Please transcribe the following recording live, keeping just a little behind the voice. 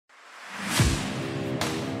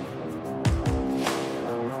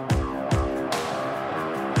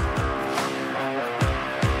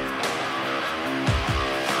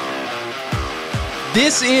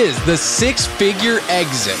This is the Six-Figure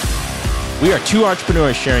Exit. We are two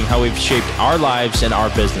entrepreneurs sharing how we've shaped our lives and our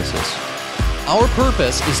businesses. Our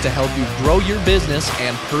purpose is to help you grow your business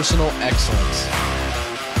and personal excellence.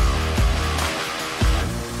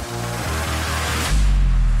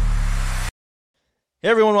 Hey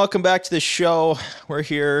everyone, welcome back to the show. We're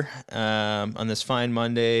here on this fine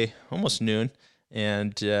Monday, almost noon,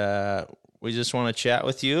 and we just want to chat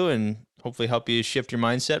with you and hopefully help you shift your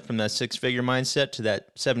mindset from that six-figure mindset to that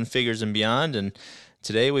seven figures and beyond. And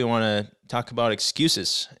today we want to talk about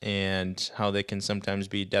excuses and how they can sometimes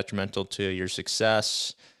be detrimental to your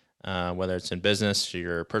success, whether it's in business,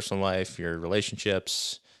 your personal life, your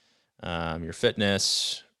relationships, your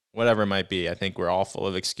fitness, whatever it might be. I think we're all full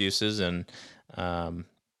of excuses, and I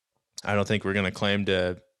don't think we're going to claim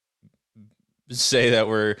to say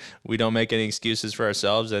that we don't make any excuses for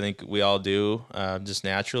ourselves. I think we all do, just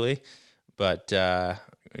naturally. But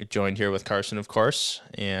joined here with Carson, of course,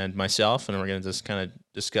 and myself, and we're going to just kind of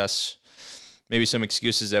discuss maybe some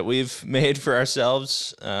excuses that we've made for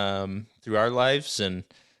ourselves through our lives, and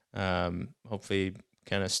hopefully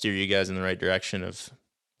kind of steer you guys in the right direction of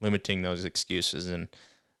limiting those excuses and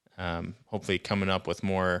hopefully coming up with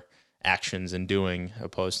more actions and doing,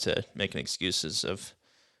 opposed to making excuses of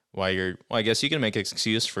why I guess you can make an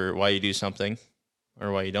excuse for why you do something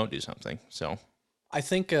or why you don't do something. So I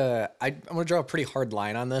think I'm going to draw a pretty hard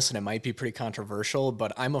line on this, and it might be pretty controversial,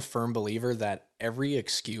 but I'm a firm believer that every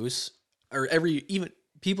excuse, or even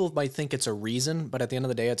people might think it's a reason, but at the end of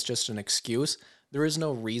the day, it's just an excuse. There is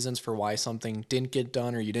no reasons for why something didn't get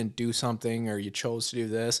done, or you didn't do something, or you chose to do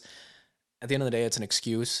this. At the end of the day, it's an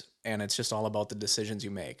excuse, and it's just all about the decisions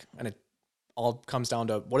you make. And it all comes down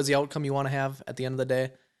to, what is the outcome you want to have at the end of the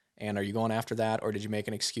day? And are you going after that, or did you make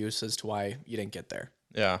an excuse as to why you didn't get there?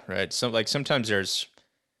 yeah, right. So like sometimes there's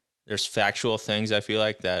factual things I feel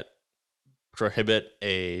like that prohibit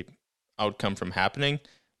a outcome from happening,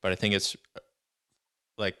 but I think it's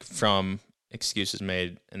like from excuses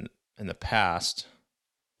made in the past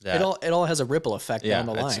that it all has a ripple effect down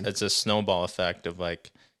the line. It's a snowball effect of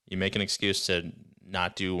like you make an excuse to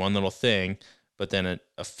not do one little thing, but then it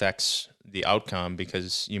affects the outcome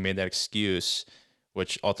because you made that excuse,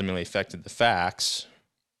 which ultimately affected the facts,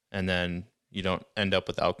 and then you don't end up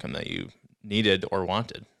with the outcome that you needed or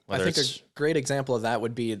wanted. I think a great example of that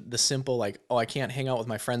would be the simple, like, oh, I can't hang out with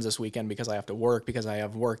my friends this weekend because I have to work, because I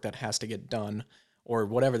have work that has to get done, or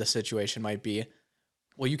whatever the situation might be.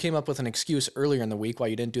 Well, you came up with an excuse earlier in the week why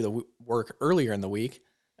you didn't do the work earlier in the week,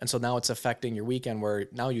 and so now it's affecting your weekend where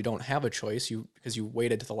now you don't have a choice because you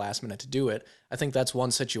waited to the last minute to do it. I think that's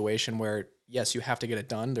one situation where, yes, you have to get it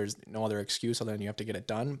done. There's no other excuse other than you have to get it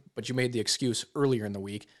done, but you made the excuse earlier in the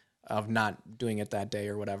week of not doing it that day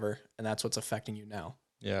or whatever, and that's what's affecting you now.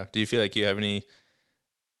 Yeah. Do you feel like you have any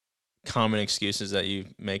common excuses that you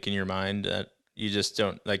make in your mind that you just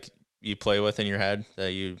don't, like, you play with in your head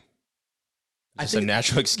that it's a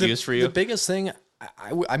natural excuse for you? The biggest thing,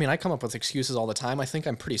 I mean, I come up with excuses all the time. I think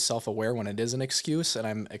I'm pretty self-aware when it is an excuse, and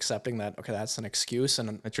I'm accepting that, okay, that's an excuse.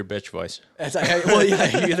 And that's your bitch voice. Well,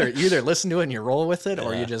 yeah, you either listen to it and you roll with it,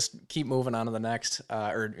 or you just keep moving on to the next,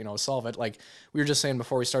 or, solve it. Like we were just saying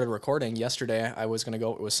before we started recording, yesterday I was going to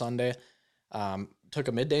go, it was Sunday, took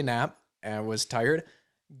a midday nap and was tired,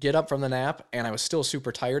 get up from the nap, and I was still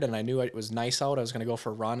super tired, and I knew it was nice out. I was going to go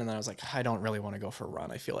for a run, and then I was like, I don't really want to go for a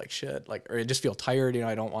run. I feel like shit, or I just feel tired.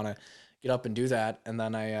 I don't want to get up and do that. And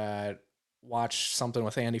then I watched something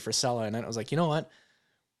with Andy Frisella, and I was like, you know what?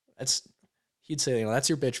 He'd say, that's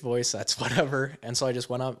your bitch voice. That's whatever. And so I just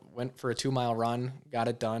went for a 2-mile run, got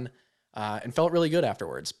it done, and felt really good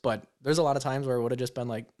afterwards. But there's a lot of times where it would have just been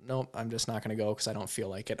like, nope, I'm just not going to go because I don't feel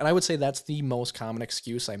like it. And I would say that's the most common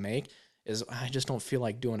excuse I make is I just don't feel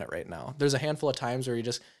like doing it right now. There's a handful of times where you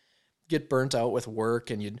just get burnt out with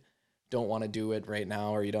work and you don't want to do it right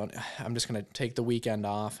now, or I'm just going to take the weekend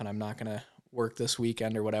off and I'm not going to work this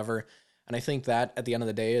weekend or whatever. And I think that at the end of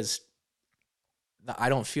the day is I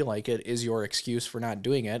don't feel like it is your excuse for not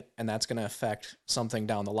doing it. And that's going to affect something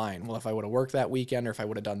down the line. Well, if I would have worked that weekend, or if I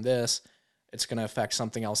would have done this, it's going to affect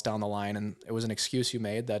something else down the line. And it was an excuse you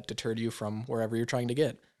made that deterred you from wherever you're trying to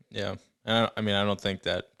get. Yeah. I mean, I don't think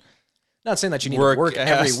that, not saying that you need to work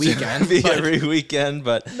every weekend. Every weekend,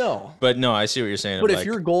 but no. But no, I see what you're saying. But if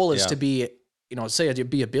your goal is to be, say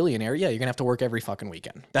you'd be a billionaire, yeah, you're going to have to work every fucking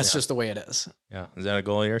weekend. That's just the way it is. Yeah. Is that a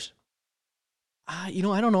goal of yours? I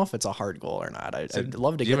don't know if it's a hard goal or not. I'd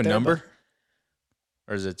love to get there. Do you have a number?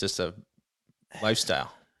 Or is it just a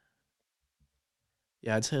lifestyle?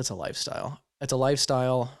 Yeah, I'd say it's a lifestyle. It's a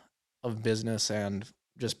lifestyle of business and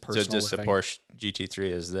just personal living. So just a Porsche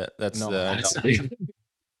GT3 is that? That's no, the...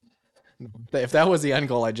 If that was the end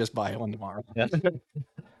goal, I'd just buy one tomorrow. Yeah.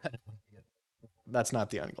 That's not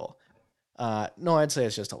the end goal. No, I'd say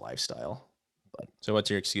it's just a lifestyle. So what's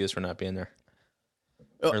your excuse for not being there?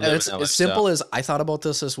 Or And living it's that as lifestyle? simple as I thought about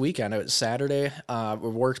this weekend. It was Saturday. We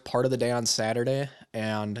worked part of the day on Saturday,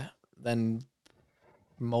 and then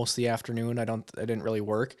most of the afternoon I didn't really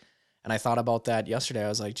work. And I thought about that yesterday. I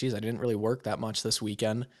was like, geez, I didn't really work that much this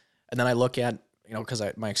weekend. And then I look at, because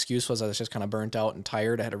my excuse was I was just kind of burnt out and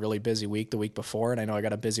tired. I had a really busy week the week before, and I know I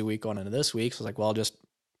got a busy week going into this week. So I was like, well, I'll just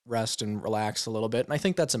rest and relax a little bit. And I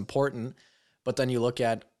think that's important. But then you look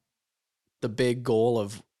at the big goal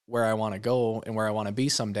of where I want to go and where I want to be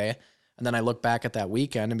someday. And then I look back at that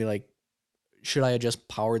weekend and be like, should I have just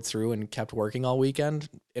powered through and kept working all weekend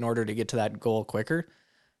in order to get to that goal quicker?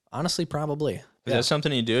 Honestly, probably. Is that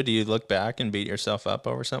something you do? Do you look back and beat yourself up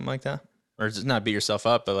over something like that? Or just not beat yourself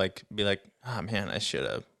up, but like be like, oh man, I should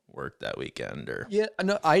have worked that weekend or Yeah,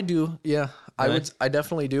 no, I do. Yeah, Really? I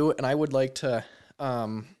definitely do. And I would like to, I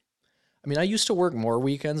mean, I used to work more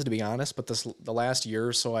weekends, to be honest, but the last year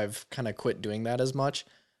or so, I've kind of quit doing that as much.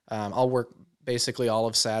 I'll work basically all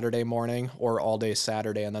of Saturday morning or all day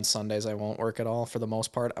Saturday, and then Sundays I won't work at all for the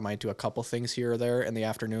most part. I might do a couple things here or there in the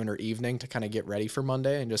afternoon or evening to kind of get ready for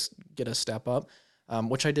Monday and just get a step up,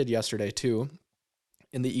 which I did yesterday too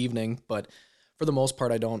in the evening. But for the most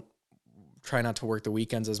part, I don't try not to work the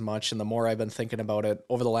weekends as much. And the more I've been thinking about it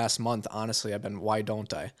over the last month, honestly, I've been, why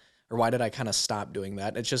don't I? Or why did I kind of stop doing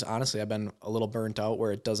that? It's just, honestly, I've been a little burnt out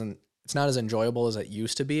where it's not as enjoyable as it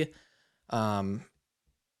used to be.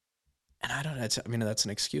 And I don't know, I mean, that's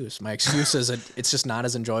an excuse. My excuse is it's just not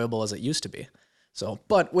as enjoyable as it used to be. So,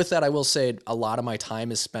 but with that, I will say a lot of my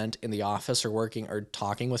time is spent in the office or working or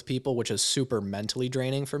talking with people, which is super mentally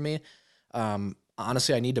draining for me.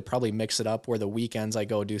 Honestly, I need to probably mix it up where the weekends I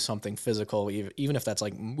go do something physical, even if that's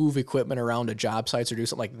like move equipment around to job sites or do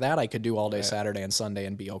something like that. I could do all day Saturday and Sunday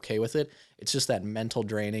and be okay with it. It's just that mental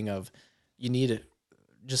draining of you need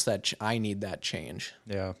just that. I need that change.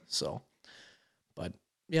 yeah. So, but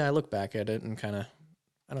yeah, I look back at it and kind of,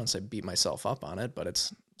 I don't say beat myself up on it, but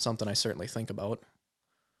it's something I certainly think about.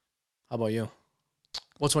 How about you?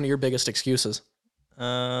 What's one of your biggest excuses?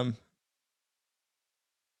 That's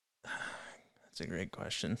a great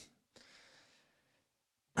question.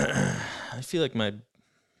 I feel like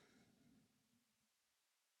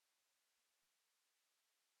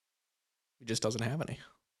He just doesn't have any.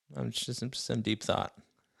 I'm just in some deep thought.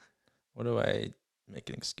 What do I make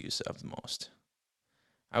an excuse of the most?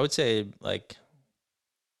 I would say like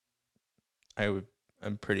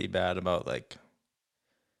I'm pretty bad about like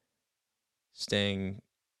staying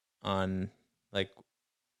on like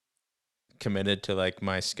committed to like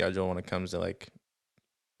my schedule when it comes to like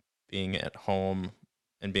being at home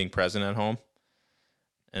and being present at home.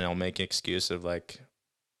 And I'll make an excuse of like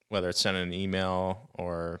whether it's sending an email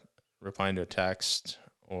or replying to a text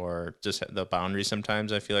or just the boundaries.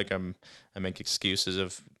 Sometimes I feel like I make excuses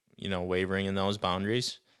of, wavering in those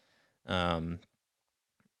boundaries. And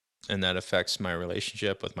that affects my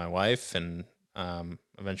relationship with my wife and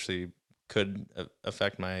eventually could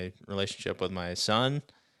affect my relationship with my son.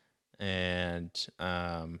 And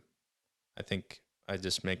I think I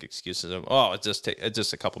just make excuses of, oh, it's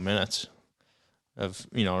just a couple minutes of,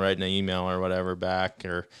 writing an email or whatever back,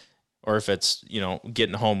 or if it's,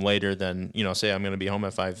 getting home later than, say I'm going to be home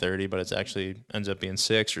at 5:30, but it's actually ends up being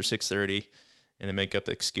 6 or 6:30, and I make up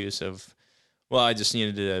the excuse of, well, I just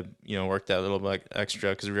needed to, work that little bit extra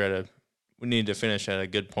because we needed to finish at a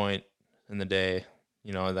good point in the day,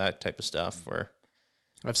 that type of stuff where,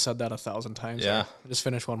 I've said that 1,000 times. Yeah. Just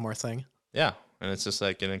finish one more thing. yeah. And it's just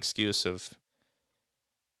like an excuse of,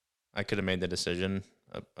 I could have made the decision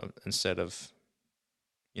instead of,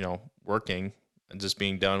 working and just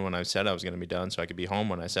being done when I said I was going to be done so I could be home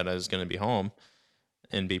when I said I was going to be home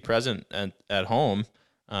and be present at home.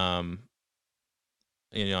 I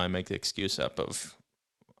make the excuse up of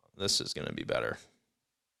this is going to be better.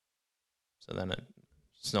 So then it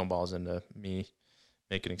snowballs into me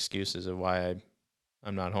making excuses of why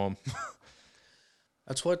I'm not home.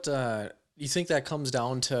 That's what, you think that comes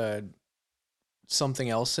down to something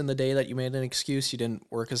else in the day that you made an excuse? You didn't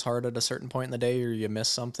work as hard at a certain point in the day, or you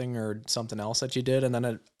missed something or something else that you did, and then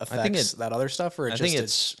it affects that other stuff, or I think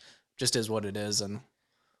it's just is what it is. And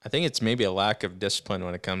I think it's maybe a lack of discipline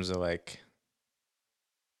when it comes to like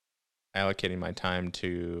allocating my time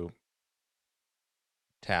to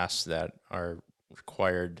tasks that are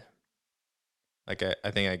required. Like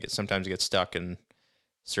I think sometimes get stuck in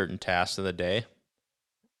certain tasks of the day,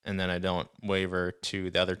 and then I don't waver to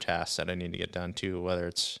the other tasks that I need to get done too, whether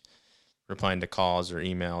it's replying to calls or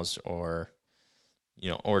emails or,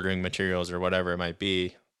 ordering materials or whatever it might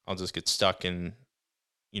be. I'll just get stuck in,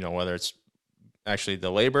 whether it's actually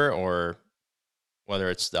the labor or whether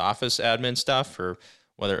it's the office admin stuff or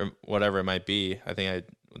whatever it might be. I think I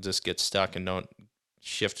will just get stuck and don't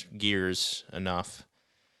shift gears enough.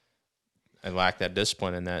 I lack that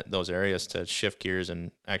discipline in those areas to shift gears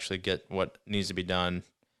and actually get what needs to be done.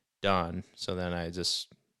 So then I just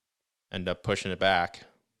end up pushing it back.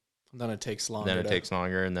 Then it takes longer.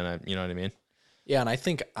 And then you know what I mean? Yeah, and I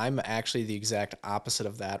think I'm actually the exact opposite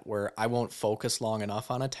of that, where I won't focus long enough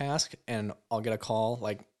on a task, and I'll get a call,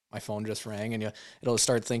 like my phone just rang, and it'll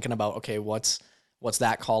start thinking about, okay, what's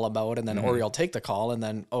that call about? And then, or you'll take the call, and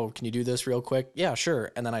then, oh, can you do this real quick? Yeah,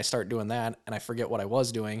 sure. And then I start doing that, and I forget what I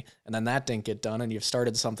was doing, and then that didn't get done, and you've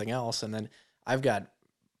started something else, and then I've got,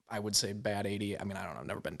 I would say, bad ADHD. I mean, I don't know, I've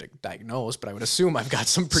never been diagnosed, but I would assume I've got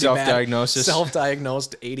some pretty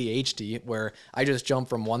self-diagnosed ADHD, where I just jump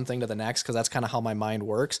from one thing to the next because that's kind of how my mind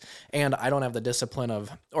works. And I don't have the discipline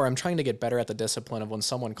or I'm trying to get better at the discipline of when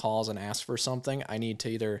someone calls and asks for something, I need to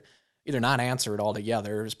either not answer it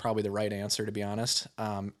altogether is probably the right answer, to be honest,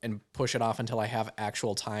 and push it off until I have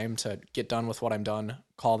actual time to get done with what I'm done,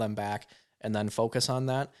 call them back, and then focus on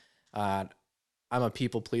that. I'm a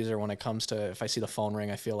people pleaser when it comes to, if I see the phone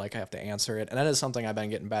ring, I feel like I have to answer it. And that is something I've been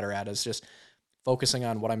getting better at, is just focusing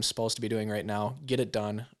on what I'm supposed to be doing right now, get it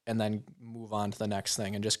done, and then move on to the next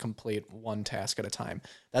thing and just complete one task at a time.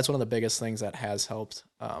 That's one of the biggest things that has helped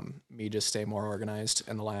me just stay more organized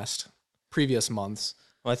in the previous months.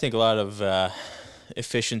 Well, I think a lot of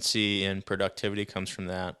efficiency and productivity comes from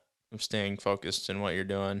that, of staying focused in what you're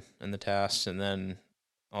doing and the tasks. And then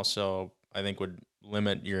also, I think would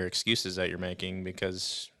limit your excuses that you're making,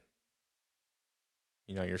 because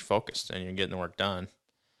you're focused and you're getting the work done.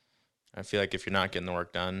 I feel like if you're not getting the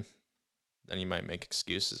work done, then you might make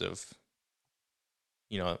excuses of,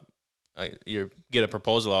 you get a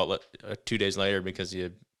proposal out 2 days later because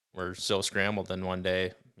you were so scrambled in one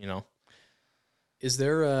day. Is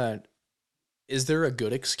there a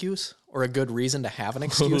good excuse or a good reason to have an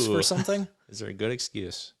excuse for something? Is there a good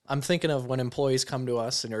excuse? I'm thinking of when employees come to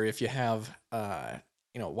us, or if you have,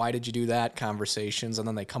 why did you do that conversations, and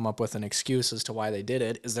then they come up with an excuse as to why they did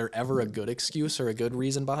it. Is there ever a good excuse or a good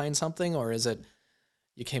reason behind something? Or is it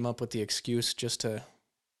you came up with the excuse just to...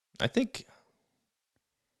 I think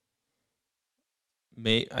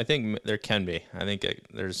there can be. I think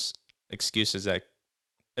there's excuses that,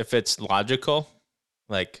 if it's logical,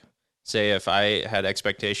 like say if I had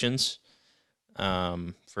expectations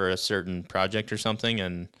for a certain project or something,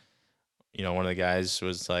 and one of the guys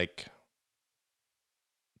was like,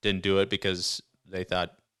 didn't do it because they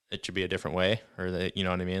thought it should be a different way, or they, you know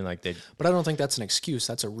what I mean? Like But I don't think that's an excuse.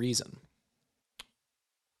 That's a reason.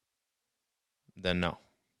 Then no.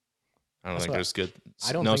 I don't think there's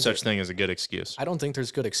no such thing as a good excuse. I don't think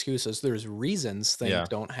there's good excuses. There's reasons things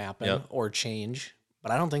don't happen or change,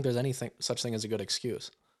 but I don't think there's anything such thing as a good excuse.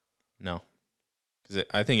 No. Because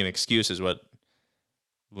I think an excuse is what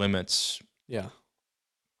limits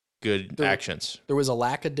good actions. There was a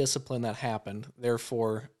lack of discipline that happened,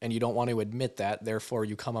 therefore, and you don't want to admit that, therefore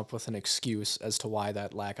you come up with an excuse as to why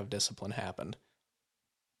that lack of discipline happened.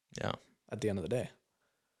 Yeah. At the end of the day.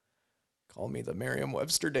 Call me the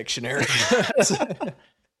Merriam-Webster dictionary.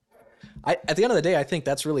 At the end of the day, I think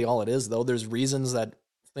that's really all it is, though. There's reasons that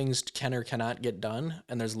things can or cannot get done,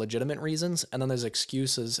 and there's legitimate reasons, and then there's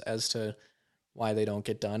excuses as to why they don't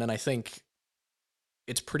get done. And I think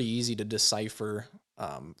it's pretty easy to decipher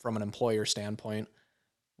from an employer standpoint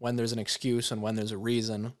when there's an excuse and when there's a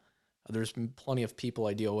reason. There's been plenty of people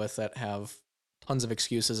I deal with that have tons of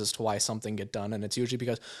excuses as to why something get done, and it's usually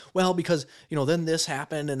because then this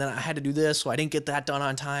happened, and then I had to do this, so I didn't get that done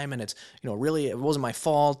on time, and it's really it wasn't my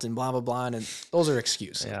fault, and blah blah blah, and those are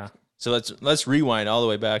excuses. Yeah. So let's rewind all the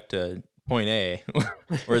way back to point A,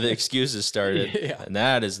 where the excuses started, and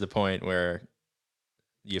that is the point where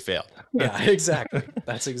you failed. Yeah, exactly.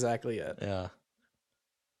 That's exactly it. Yeah.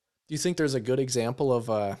 Do you think there's a good example of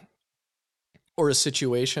or a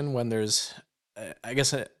situation when there's,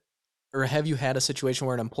 or have you had a situation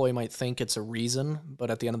where an employee might think it's a reason, but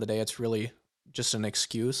at the end of the day, it's really just an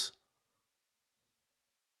excuse?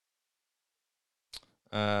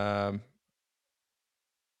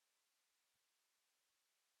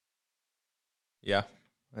 Yeah.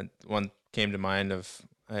 One came to mind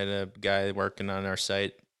I had a guy working on our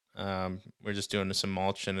site. We're just doing some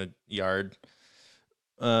mulch in a yard,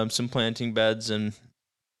 some planting beds, and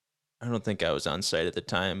I don't think I was on site at the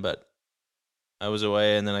time, but I was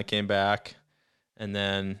away, and then I came back, and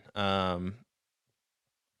then the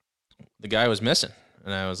guy was missing,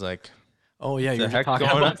 and I was like, "Oh yeah, you were talking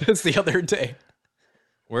about this the other day.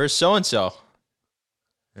 Where's so and so?"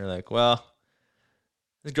 They're like, "Well,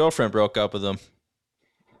 his girlfriend broke up with him.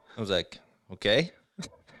 I was like, okay,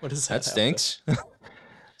 What does that that have to? stinks.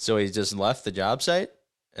 So he just left the job site,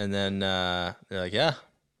 and then they're like, yeah.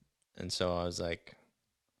 And so I was like,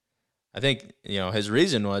 I think, his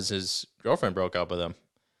reason was his girlfriend broke up with him.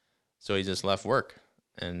 So he just left work.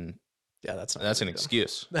 And Yeah, that's not a that's an reason.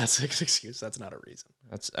 excuse. That's an excuse. That's not a reason.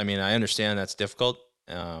 I understand that's difficult.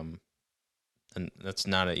 And that's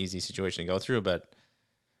not an easy situation to go through, but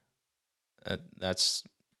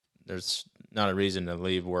there's not a reason to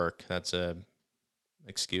leave work. That's a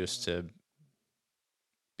excuse to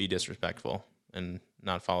be disrespectful and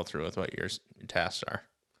not follow through with what your tasks are.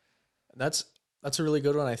 That's that's a really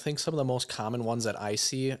good one. I think some of the most common ones that I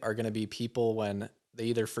see are going to be people when they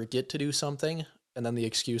either forget to do something and then the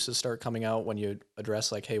excuses start coming out when you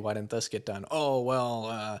address like, hey, why didn't this get done? Oh,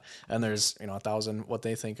 well, and there's, 1,000 what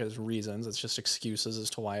they think is reasons. It's just excuses as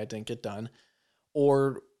to why it didn't get done.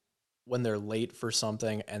 Or when they're late for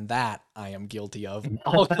something, and that I am guilty of.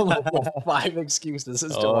 I'll come up with 5 excuses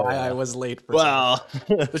as to why I was late for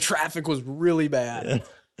something. Well, The traffic was really bad.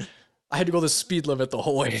 I had to go the speed limit the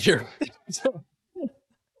whole way here.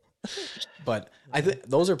 But I think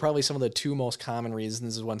those are probably some of the 2 most common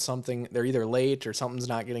reasons is when they're either late or something's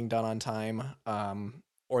not getting done on time,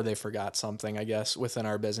 or they forgot something, I guess, within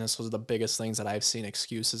our business. Those are the biggest things that I've seen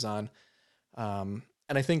excuses on.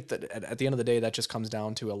 And I think that at the end of the day, that just comes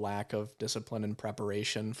down to a lack of discipline and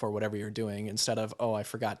preparation for whatever you're doing. Instead of, oh, I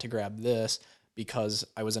forgot to grab this because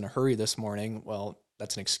I was in a hurry this morning. Well,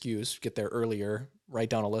 that's an excuse. Get there earlier, write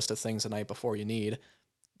down a list of things the night before you need.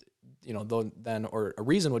 Or a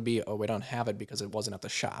reason would be, oh, we don't have it because it wasn't at the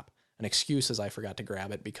shop. An excuse is I forgot to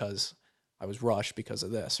grab it because I was rushed because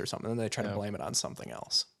of this or something. And they try to blame it on something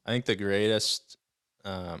else. I think the greatest,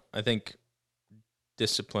 I think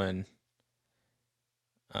discipline,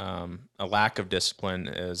 a lack of discipline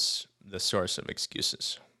is the source of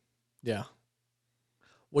excuses. Yeah.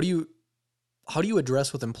 How do you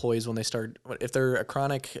address with employees when if they're a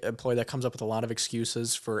chronic employee that comes up with a lot of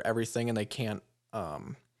excuses for everything and they can't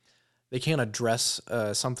address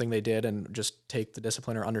something they did and just take the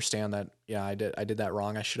discipline or understand that, yeah, I did that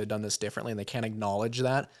wrong. I should have done this differently. And they can't acknowledge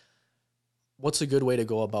that. What's a good way to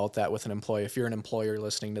go about that with an employee? If you're an employer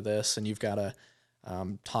listening to this and you've got to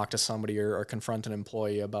talk to somebody or confront an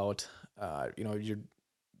employee about, you're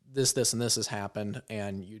this and this has happened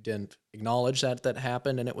and you didn't acknowledge that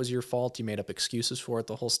happened and it was your fault. You made up excuses for it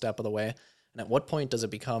the whole step of the way. And at what point does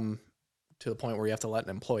it become to the point where you have to let an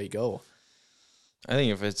employee go? I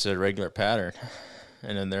think if it's a regular pattern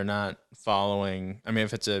and then they're not following,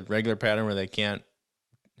 if it's a regular pattern where they can't,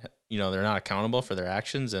 they're not accountable for their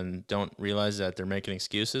actions and don't realize that they're making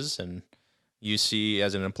excuses, and you see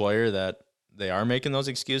as an employer that they are making those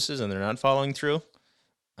excuses and they're not following through,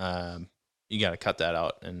 you got to cut that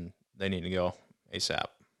out and they need to go ASAP.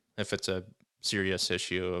 If it's a serious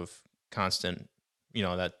issue of constant,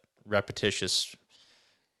 that repetitious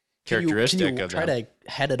characteristic can you of try them.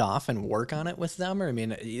 to head it off and work on it with them? Or, you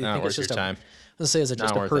Not think worth it's just your time. Let's say, is it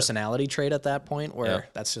just Not a worth it. personality trait at that point where Yeah.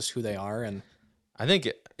 that's just who they are? And I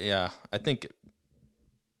think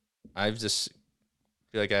I've just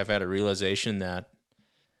feel like I've had a realization that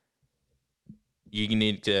you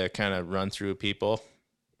need to kind of run through people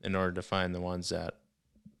in order to find the ones that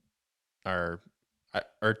are,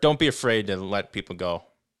 or don't be afraid to let people go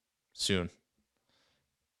soon.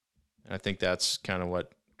 And I think that's kind of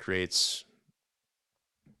what creates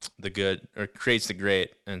the good, or creates the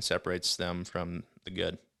great and separates them from the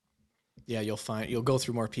good. yeah, you'll go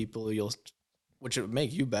through more people, which would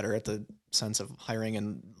make you better at the sense of hiring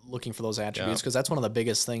and looking for those attributes. Cause that's one of the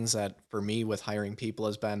biggest things that for me with hiring people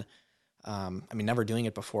has been, never doing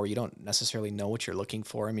it before. You don't necessarily know what you're looking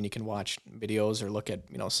for. You can watch videos or look at,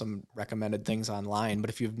 some recommended things online, but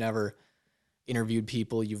if you've never interviewed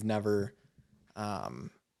people, you've never,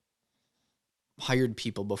 hired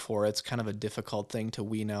people before, it's kind of a difficult thing to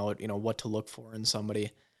wean out, what to look for in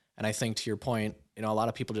somebody. And I think to your point, a lot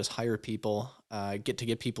of people just hire people,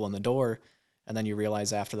 get people in the door. And then you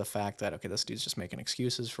realize after the fact that, okay, this dude's just making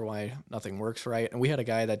excuses for why nothing works right. And we had a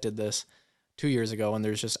guy that did this 2 years ago, and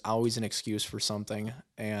there's just always an excuse for something.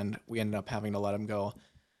 And we ended up having to let him go.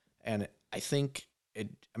 And I think it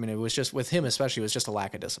was just with him, especially, it was just a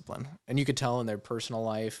lack of discipline. And you could tell in their personal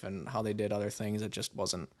life and how they did other things, it just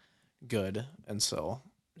wasn't good. And so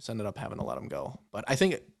just ended up having to let him go. But I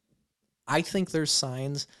think there's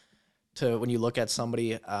signs to when you look at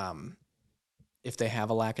somebody, if they have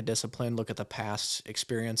a lack of discipline, look at the past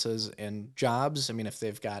experiences in jobs. If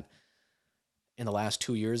they've got in the last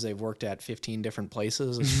 2 years, they've worked at 15 different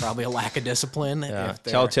places, it's probably a lack of discipline. Yeah,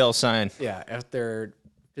 telltale sign. Yeah. If they're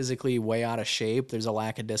physically way out of shape, there's a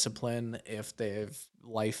lack of discipline. If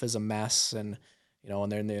life is a mess, and when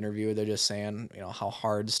they're in the interview, they're just saying how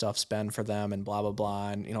hard stuff's been for them and blah blah blah,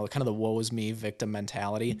 and kind of the woe is me victim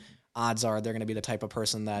mentality. Odds are they're going to be the type of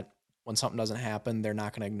person that when something doesn't happen, they're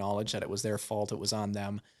not going to acknowledge that it was their fault, it was on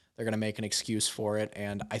them. They're going to make an excuse for it,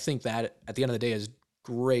 and I think that at the end of the day is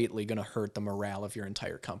greatly going to hurt the morale of your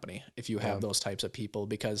entire company if you have those types of people,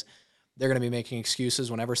 because they're going to be making excuses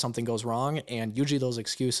whenever something goes wrong. And usually those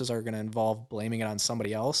excuses are going to involve blaming it on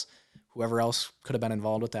somebody else, whoever else could have been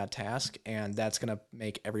involved with that task. And that's going to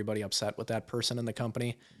make everybody upset with that person in the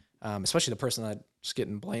company, especially the person that's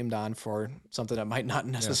getting blamed on for something that might not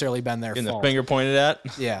necessarily been their Getting fault. the finger pointed at.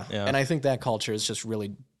 Yeah. And I think that culture is just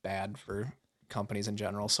really bad for companies in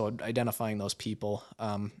general. So identifying those people.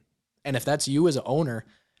 And if that's you as an owner,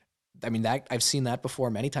 I mean, that I've seen that before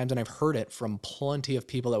many times, and I've heard it from plenty of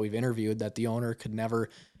people that we've interviewed, that the owner could never,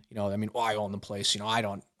 I own the place, I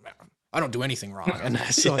don't do anything wrong. And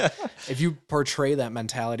so if you portray that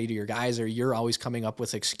mentality to your guys, or you're always coming up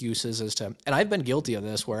with excuses as to, and I've been guilty of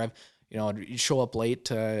this, where I've, you show up late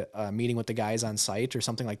to a meeting with the guys on site or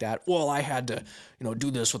something like that. Well, I had to,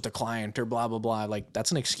 do this with the client or blah, blah, blah. Like,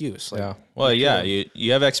 that's an excuse. Like, yeah. Well,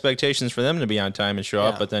 you have expectations for them to be on time and show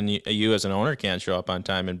up, but then you as an owner can't show up on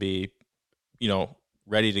time and be,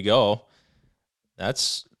 ready to go.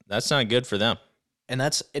 That's not good for them. And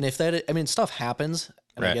if that, I mean, stuff happens,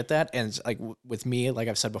 and Right. I get that. And it's like with me, like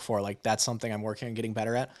I've said before, like that's something I'm working on getting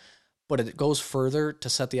better at. But it goes further to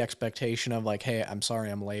set the expectation of like, hey, I'm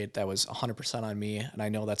sorry I'm late. That was 100% on me, and I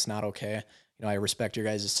know that's not okay. I respect your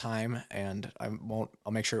guys' time, and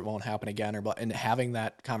I'll make sure it won't happen again. And having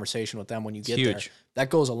that conversation with them when you get there,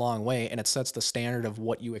 that goes a long way, and it sets the standard of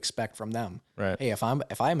what you expect from them. Right. Hey, if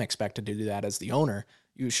I'm expected to do that as the owner,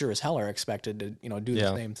 you sure as hell are expected to do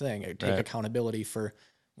the same thing, or take accountability for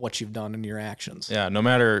what you've done in your actions. Yeah, no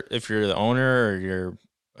matter if you're the owner or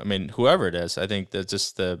whoever it is, I think that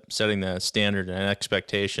just setting the standard and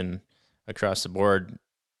expectation across the board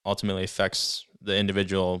ultimately affects the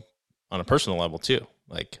individual on a personal level too.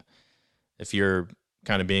 Like if you're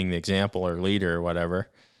kind of being the example or leader or whatever,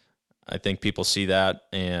 I think people see that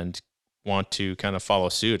and want to kind of follow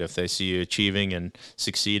suit. If they see you achieving and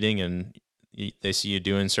succeeding and they see you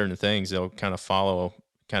doing certain things, they'll kind of follow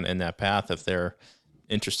kind of in that path if they're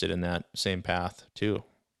interested in that same path too.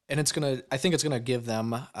 And I think it's gonna give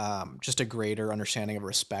them just a greater understanding of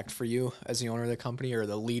respect for you as the owner of the company or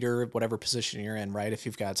the leader, whatever position you're in, right? If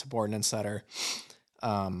you've got subordinates that are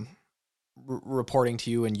reporting to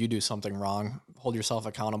you and you do something wrong, hold yourself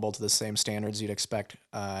accountable to the same standards you'd expect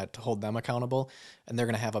to hold them accountable, and they're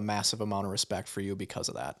gonna have a massive amount of respect for you because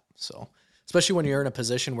of that. So, especially when you're in a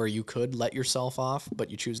position where you could let yourself off,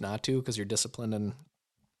 but you choose not to because you're disciplined and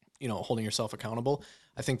holding yourself accountable.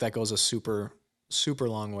 I think that goes a super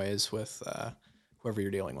long ways with whoever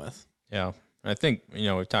you're dealing with. Yeah. I think,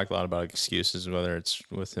 we've talked a lot about excuses, whether it's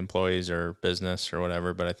with employees or business or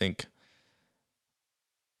whatever, but I think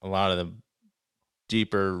a lot of the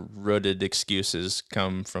deeper rooted excuses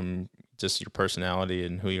come from just your personality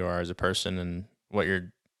and who you are as a person and what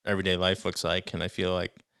your everyday life looks like. And I feel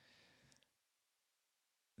like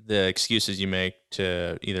the excuses you make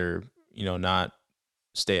to either, not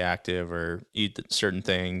stay active or eat certain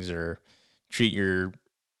things or treat your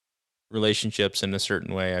relationships in a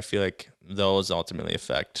certain way, I feel like those ultimately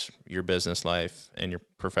affect your business life and your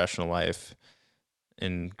professional life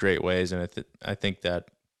in great ways. And I think that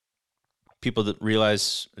people that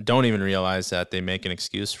don't even realize that they make an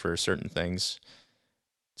excuse for certain things,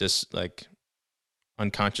 just like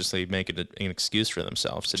unconsciously make it an excuse for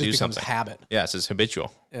themselves to do something. It becomes habit. Yeah, it's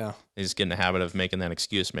habitual. Yeah. They just get in the habit of making that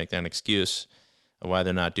excuse of why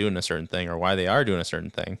they're not doing a certain thing or why they are doing a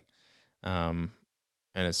certain thing.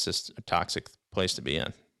 And it's just a toxic place to be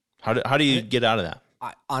in. How do you get out of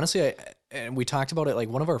that? Honestly, and we talked about it, like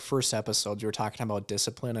one of our first episodes, we were talking about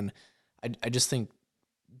discipline. And I just think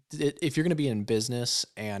if you're going to be in business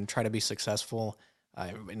and try to be successful,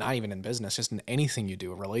 not even in business, just in anything you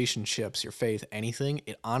do, relationships, your faith, anything,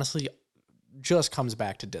 it honestly just comes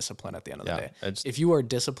back to discipline at the end of the day. If you are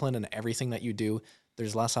disciplined in everything that you do,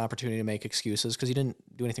 there's less opportunity to make excuses because you didn't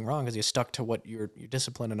do anything wrong, because you stuck to what you're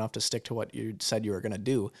disciplined enough to stick to what you said you were going to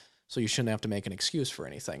do. So you shouldn't have to make an excuse for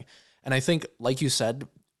anything. And I think, like you said,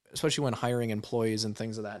 especially when hiring employees and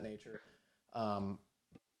things of that nature,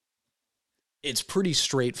 it's pretty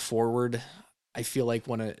straightforward. I feel like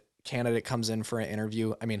when a candidate comes in for an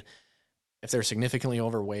interview, I mean, if they're significantly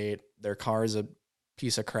overweight, their car is a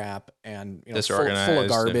piece of crap and full of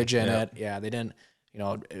garbage in it. Yeah, they didn't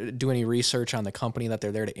do any research on the company that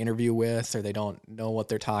they're there to interview with, or they don't know what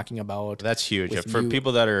they're talking about. That's huge. For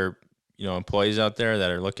people that are, employees out there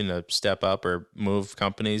that are looking to step up or move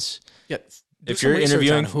companies. Yeah. Do If some you're research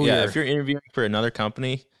interviewing, on who if you're interviewing for another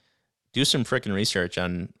company, do some freaking research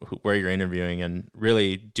on where you're interviewing and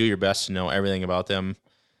really do your best to know everything about them.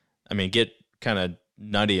 I mean, get kind of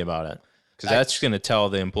nutty about it, because that's going to tell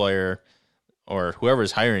the employer or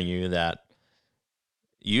whoever's hiring you that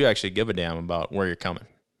you actually give a damn about where you're coming.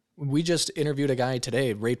 We just interviewed a guy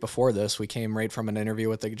today, right before this. We came right from an interview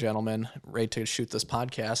with a gentleman, right to shoot this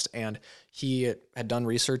podcast, and he had done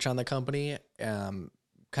research on the company,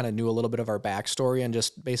 kind of knew a little bit of our backstory and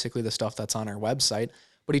just basically the stuff that's on our website.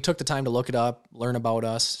 But he took the time to look it up, learn about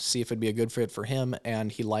us, see if it'd be a good fit for him,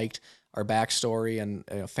 and he liked our backstory and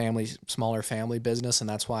smaller family business, and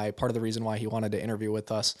that's why part of the reason why he wanted to interview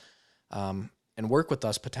with us and work with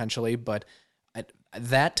us potentially. But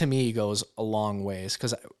that to me goes a long ways,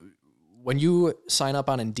 because when you sign up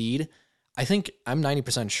on Indeed, I think I'm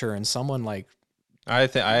 90% sure, and someone like I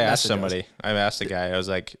asked somebody, I asked a guy, I was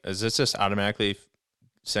like, is this just automatically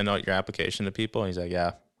send out your application to people? And he's like,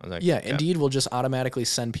 yeah. I was like, yeah, Indeed will just automatically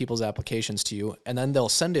send people's applications to you, and then they'll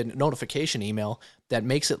send a notification email that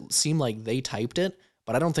makes it seem like they typed it,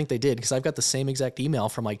 but I don't think they did, because I've got the same exact email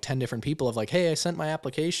from like 10 different people of like, hey, I sent my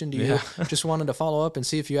application to you. Just wanted to follow up and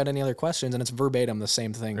see if you had any other questions. And it's verbatim the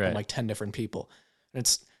same thing from like 10 different people.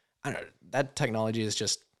 And I don't know, that technology is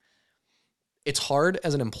just, it's hard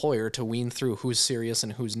as an employer to wean through who's serious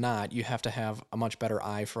and who's not. You have to have a much better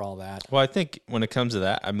eye for all that. Well, I think when it comes to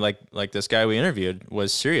that, I'm like this guy we interviewed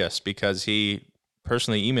was serious because he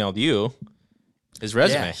personally emailed you his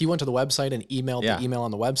resume. Yeah, he went to the website and emailed the email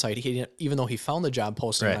on the website. He, even though he found the job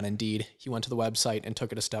posting on Indeed, he went to the website and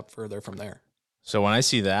took it a step further from there. So when I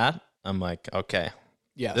see that, I'm like, okay,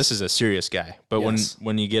 yes, this is a serious guy. But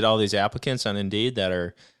when you get all these applicants on Indeed that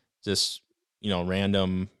are just,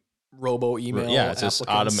 random robo email, it's just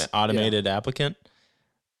automated applicant.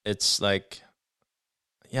 It's like,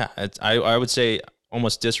 I would say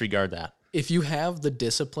almost disregard that. If you have the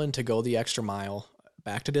discipline to go the extra mile,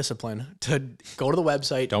 back to discipline, to go to the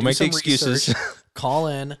website, don't make excuses, research, call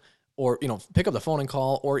in, or pick up the phone and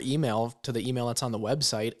call, or email to the email that's on the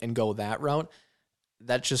website and go that route.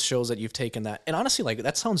 That just shows that you've taken that. And honestly, like,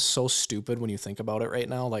 that sounds so stupid when you think about it right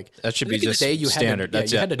now. Like, that should be just standard.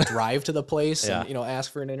 You had to drive to the place and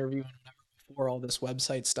ask for an interview before all this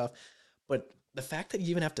website stuff. But the fact that you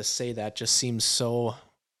even have to say that just seems so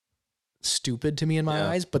stupid to me in my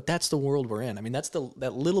eyes. But that's the world we're in. I mean, that's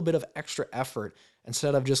that little bit of extra effort,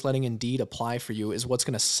 instead of just letting Indeed apply for you, is what's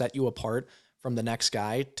going to set you apart from the next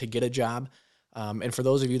guy to get a job. And for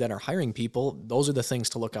those of you that are hiring people, those are the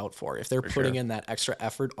things to look out for. If they're putting in that extra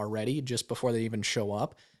effort already just before they even show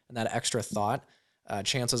up, and that extra thought,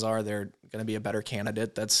 chances are they're going to be a better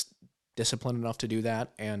candidate that's disciplined enough to do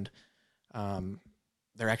that. And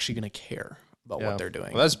they're actually going to care about what they're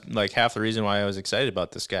doing. Well, that's like half the reason why I was excited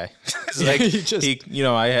about this guy.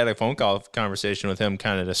 I had a phone call conversation with him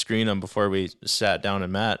kind of to screen him before we sat down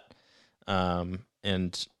and met.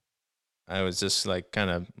 And I was just like, kind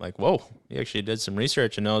of like, whoa, he actually did some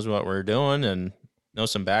research and knows what we're doing and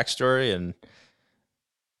knows some backstory. And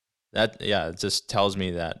that, it just tells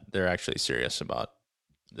me that they're actually serious about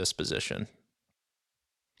this position.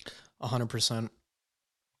 100%.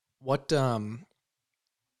 What, do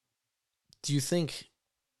you think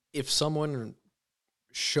if someone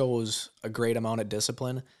shows a great amount of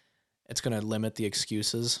discipline, it's going to limit the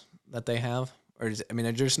excuses that they have? Or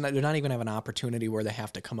they're not even have an opportunity where they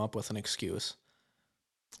have to come up with an excuse.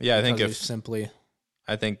 Yeah, I think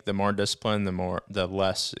I think the more discipline, the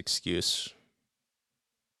less excuse.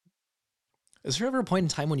 Is there ever a point in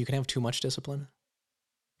time when you can have too much discipline?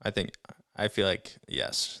 I feel like,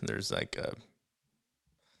 yes, there's like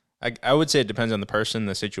I would say it depends on the person,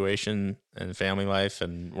 the situation, and family life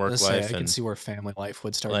and work life. I can see where family life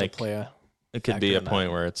would start to play it could be a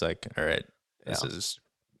point where it's like, all right, this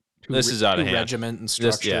is out of hand. Regiment and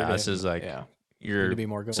structure. This is like, you're to be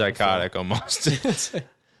more psychotic almost.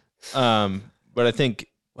 But I think,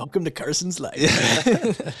 welcome to Carson's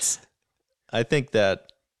life. I think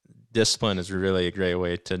that discipline is really a great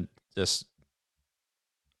way to just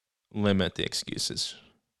limit the excuses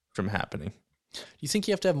from happening. Do you think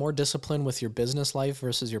you have to have more discipline with your business life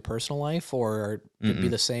versus your personal life, or could it be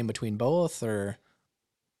the same between both? Or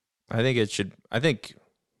I think it should. I think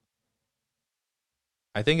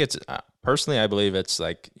it's personally, I believe it's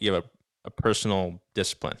like you have a personal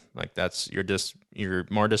discipline. Like you're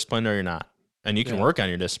more disciplined or you're not, and you can work on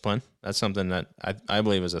your discipline. That's something that I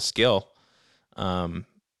believe is a skill.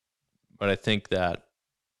 But I think that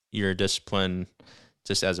your discipline,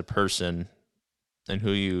 just as a person, and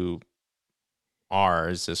who you are,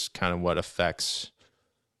 is just kind of what affects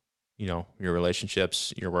your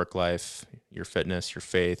relationships, your work life, your fitness, your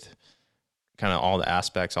faith, kind of all the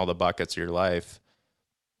aspects, all the buckets of your life.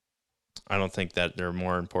 I don't think that they're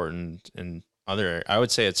more important in other.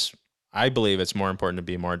 I believe it's more important to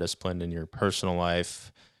be more disciplined in your personal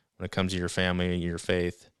life when it comes to your family, your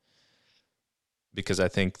faith, because I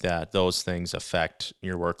think that those things affect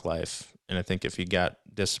your work life. And I think if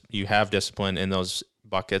you have discipline in those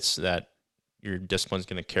buckets, that your discipline is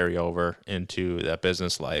going to carry over into that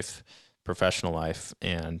business life, professional life,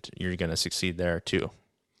 and you're going to succeed there too.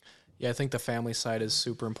 Yeah, I think the family side is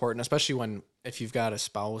super important, especially if you've got a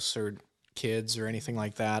spouse or kids or anything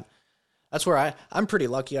like that. That's where I'm pretty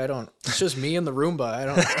lucky. It's just me in the Roomba. I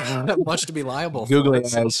don't have much to be liable for. Googly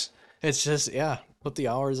So eyes. it's just, yeah, put the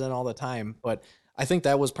hours in all the time. But I think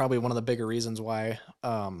that was probably one of the bigger reasons why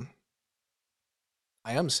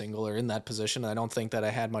I am single or in that position. I don't think that I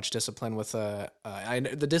had much discipline with the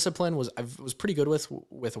discipline I was pretty good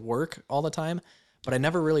with work all the time, but I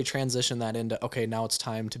never really transitioned that into, okay, now it's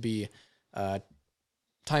time to be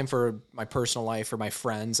time for my personal life or my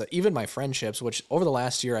friends, even my friendships, which over the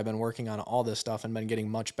last year I've been working on all this stuff and been getting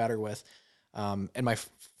much better with. And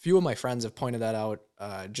few of my friends have pointed that out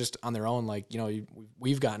just on their own. Like,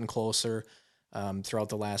 we've gotten closer throughout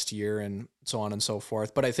the last year and so on and so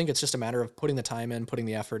forth. But I think it's just a matter of putting the time in, putting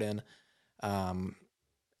the effort in, and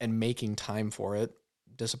making time for it,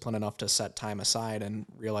 discipline enough to set time aside and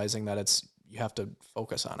realizing that you have to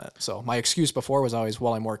focus on it. So my excuse before was always,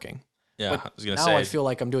 well, I'm working. Yeah, But I was going to now say. I feel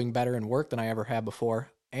like I'm doing better in work than I ever have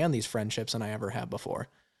before, and these friendships than I ever have before.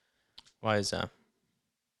 Why is that?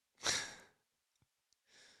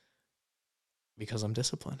 Because I'm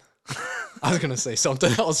disciplined. I was going to say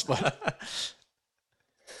something else, but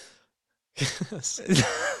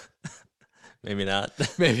Maybe not.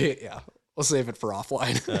 maybe, yeah. We'll save it for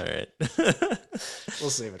offline. All right. We'll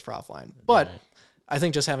save it for offline. But I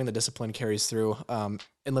think just having the discipline carries through and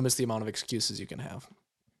limits the amount of excuses you can have.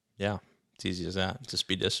 Yeah, it's easy as that. Just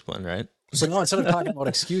be disciplined, right? So now instead of talking about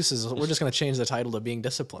excuses, we're just going to change the title to being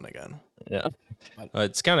disciplined again. Yeah.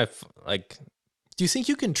 It's kind of like, do you think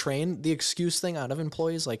you can train the excuse thing out of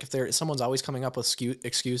employees? Like if someone's always coming up with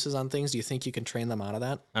excuses on things, do you think you can train them out of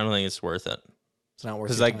that? I don't think it's worth it. It's not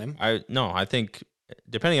worth your time? I think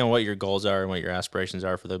depending on what your goals are and what your aspirations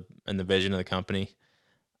are and the vision of the company,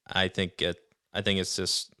 I think it's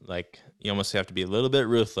just like you almost have to be a little bit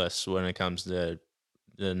ruthless when it comes to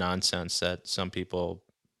the nonsense that some people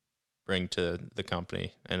bring to the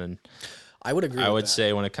company. And I would agree. I would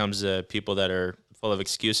say when it comes to people that are full of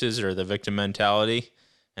excuses or the victim mentality,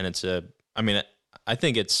 and I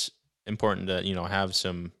think it's important to, have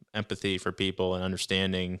some empathy for people and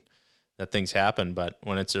understanding that things happen. But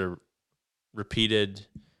when it's a repeated,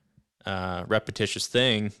 repetitious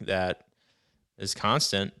thing that is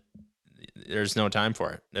constant, there's no time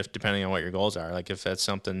for it. Depending on what your goals are, like if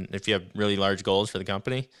you have really large goals for the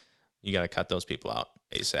company, you got to cut those people out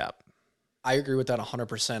ASAP. I agree with that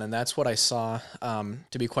 100%. And that's what I saw.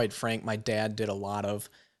 To be quite frank, my dad did a lot of,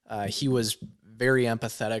 he was very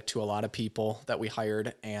empathetic to a lot of people that we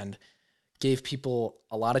hired and gave people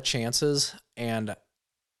a lot of chances. And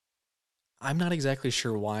I'm not exactly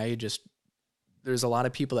sure why, just there's a lot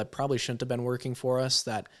of people that probably shouldn't have been working for us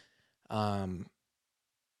that,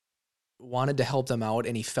 wanted to help them out,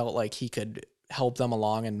 and he felt like he could help them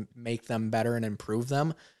along and make them better and improve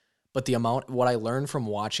them. But what I learned from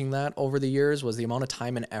watching that over the years was the amount of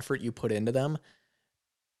time and effort you put into them.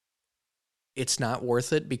 It's not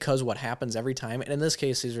worth it, because what happens every time, and in this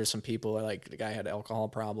case, these are some people like the guy had alcohol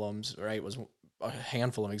problems, right? It was a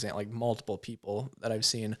handful of examples, like multiple people that I've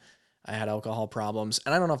seen. I had alcohol problems,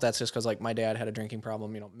 and I don't know if that's just because like my dad had a drinking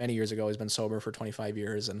problem, many years ago. He's been sober for 25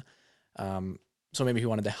 years, and so maybe he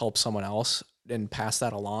wanted to help someone else and pass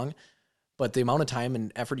that along. But the amount of time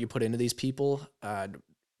and effort you put into these people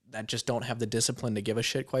that just don't have the discipline to give a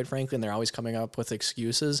shit, quite frankly, and they're always coming up with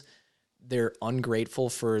excuses, they're ungrateful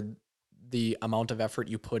for the amount of effort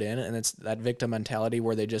you put in. And it's that victim mentality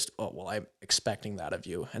where they just, oh, well, I'm expecting that of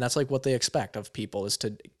you. And that's like what they expect of people, is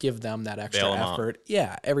to give them that extra effort.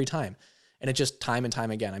 Yeah, every time. And it just time and time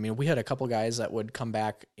again. I mean, we had a couple guys that would come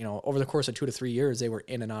back, over the course of 2 to 3 years, they were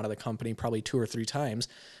in and out of the company probably 2 or 3 times.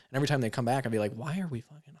 And every time they come back, I'd be like, why are we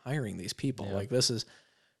fucking hiring these people? Yeah. Like, this is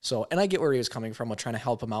so, and I get where he was coming from with trying to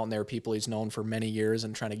help him out. And there were people he's known for many years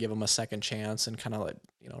and trying to give him a second chance and kind of like,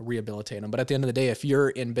 rehabilitate him. But at the end of the day, if you're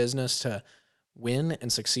in business to win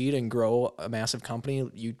and succeed and grow a massive company,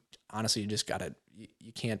 you honestly,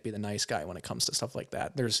 you can't be the nice guy when it comes to stuff like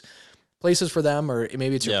that. There's places for them, or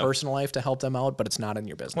maybe it's your personal life to help them out, but it's not in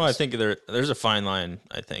your business. Well, I think there's a fine line,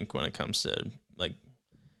 I think, when it comes to like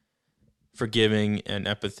forgiving and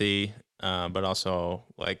empathy, but also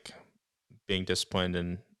like being disciplined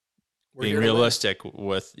and We're being here to win. realistic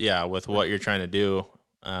with what you're trying to do.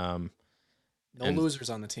 No and losers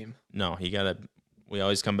on the team. No, we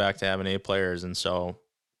always come back to having A players. And so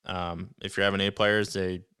if you're having A players,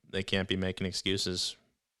 they can't be making excuses.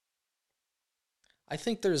 I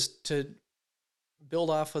think there's, to build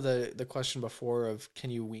off of the question before of can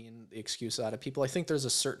you wean the excuse out of people, I think there's a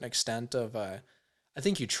certain extent of, I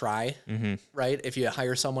think you try, right? If you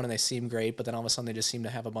hire someone and they seem great, but then all of a sudden they just seem to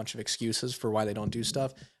have a bunch of excuses for why they don't do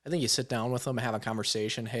stuff, I think you sit down with them and have a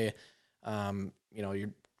conversation. Hey, you're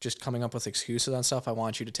just coming up with excuses on stuff. I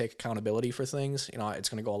want you to take accountability for things. It's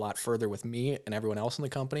going to go a lot further with me and everyone else in the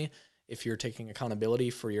company if you're taking accountability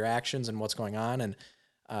for your actions and what's going on, and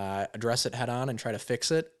address it head on and try to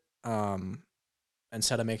fix it,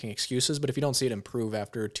 instead of making excuses. But if you don't see it improve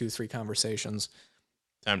after 2-3 conversations,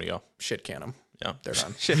 time to go. Shit can them. Yeah, they're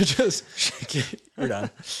done. You're done.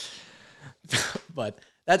 But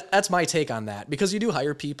that's my take on that, because you do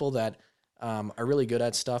hire people that are really good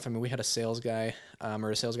at stuff. I mean, we had a sales guy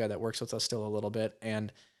that works with us still a little bit,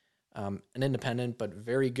 and an independent, but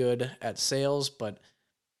very good at sales. But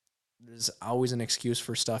there's always an excuse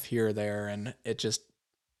for stuff here or there, and it's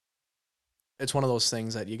one of those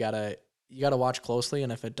things that you gotta watch closely.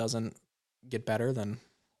 And if it doesn't get better, then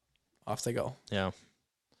off they go. Yeah.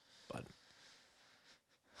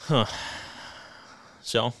 But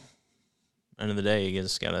So, end of the day, you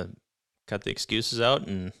just gotta cut the excuses out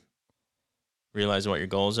and realize what your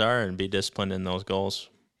goals are and be disciplined in those goals.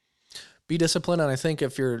 Be disciplined, and I think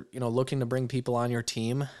if you're looking to bring people on your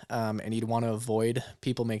team, and you'd want to avoid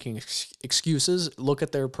people making excuses, look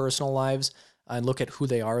at their personal lives and look at who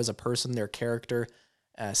they are as a person, their character,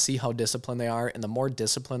 see how disciplined they are, and the more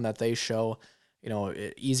discipline that they show,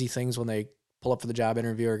 easy things when they pull up for the job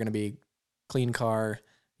interview are going to be clean car,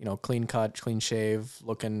 clean cut, clean shave,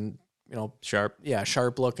 looking, sharp. Yeah,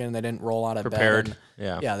 sharp looking. They didn't roll out of prepared.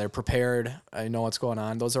 bed. Yeah, they're prepared. I know what's going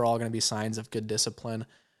on. Those are all going to be signs of good discipline,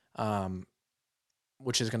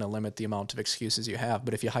 which is going to limit the amount of excuses you have.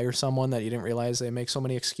 But if you hire someone that you didn't realize they make so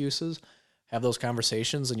many excuses, have those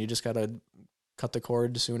conversations, and you just got to cut the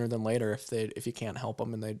cord sooner than later if you can't help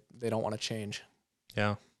them and they don't want to change.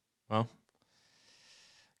 Yeah. Well,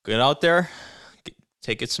 get out there,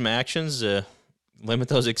 take some actions, limit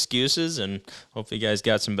those excuses, and hopefully you guys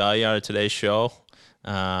got some value out of today's show.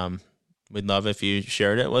 We'd love if you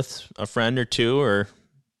shared it with a friend or two, or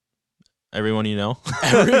everyone you know.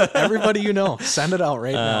 Everybody you know. Send it out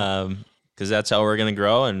right now. Because that's how we're going to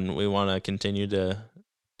grow, and we want to continue to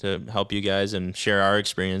help you guys and share our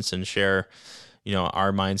experience and share,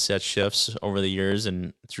 our mindset shifts over the years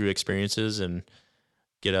and through experiences, and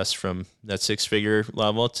get us from that 6-figure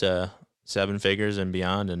level to 7 figures and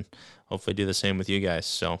beyond, and hopefully do the same with you guys.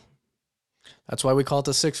 So that's why we call it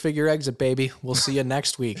the 6-figure exit, baby. We'll see you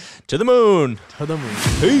next week. To the moon. To the moon.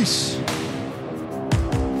 Peace.